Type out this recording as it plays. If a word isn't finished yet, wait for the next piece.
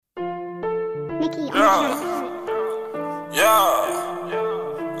Yeah.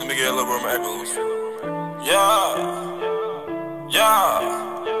 Let me get a little more echoes. Yeah.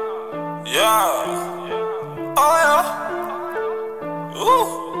 Oh yeah. Ooh.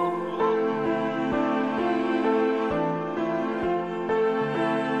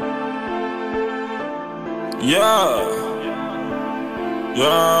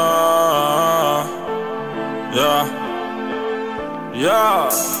 Yeah.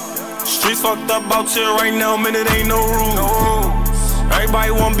 Streets fucked up out here right now, man, it ain't no rules.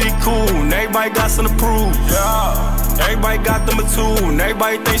 Everybody wanna be cool, and everybody got something to prove. Everybody got them a tool, and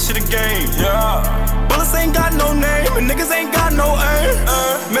everybody think shit a game. Bullets ain't got no name, and niggas ain't got no aim.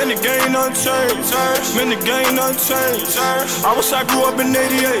 Man, the game unchanged. Man, the game unchanged. I wish I grew up in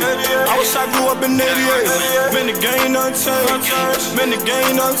 88. I wish I grew up in 88. Man, the game unchanged. Man, the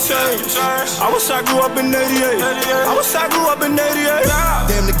game unchanged. I wish I grew up in 88. I wish I grew up in 88.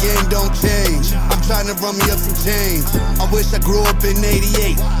 Damn, the game don't change. I'm trying to run me up some change. I wish I grew up in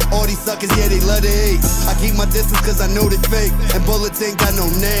 88. All these suckers, yeah, they love to hate. I keep my distance cause I know they fake. And bullets ain't got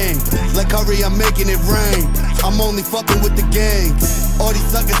no name. Like Curry, I'm making it rain. I'm only fucking with the gang. All these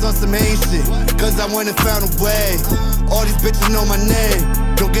suckers on some hate shit, cause I went and found a way. All these bitches know my name,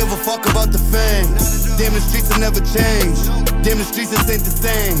 don't give a fuck about the fame. Damn, the streets will never change. Damn, the streets just ain't the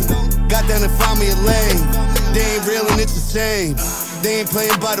same. Got down and found me a lane. They ain't real and it's a shame. They ain't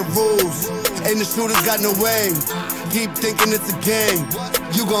playing by the rules, and the shooters got no aim. Keep thinking it's a game,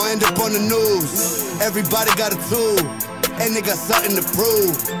 you gon' end up on the news. Everybody got a tool, and they got something to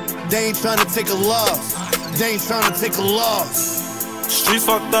prove. They ain't trying to take a loss. They ain't trying to take a loss. Streets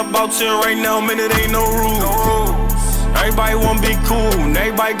fucked up out here right now, man, it ain't no rules. Everybody wanna be cool, and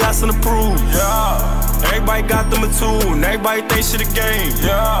everybody got something to prove. Everybody got them a tool, and everybody think shit a game.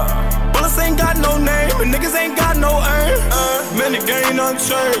 Bullets ain't got no name, and niggas ain't got no aim. Man, the game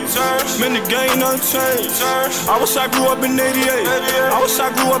unchanged. Man, the game unchanged. I wish I grew up in 88. I wish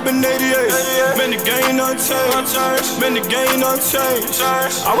I grew up in 88. Man, the game unchanged. Man, the game unchanged.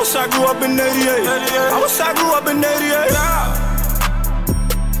 I wish I grew up in 88. I wish I grew up in 88.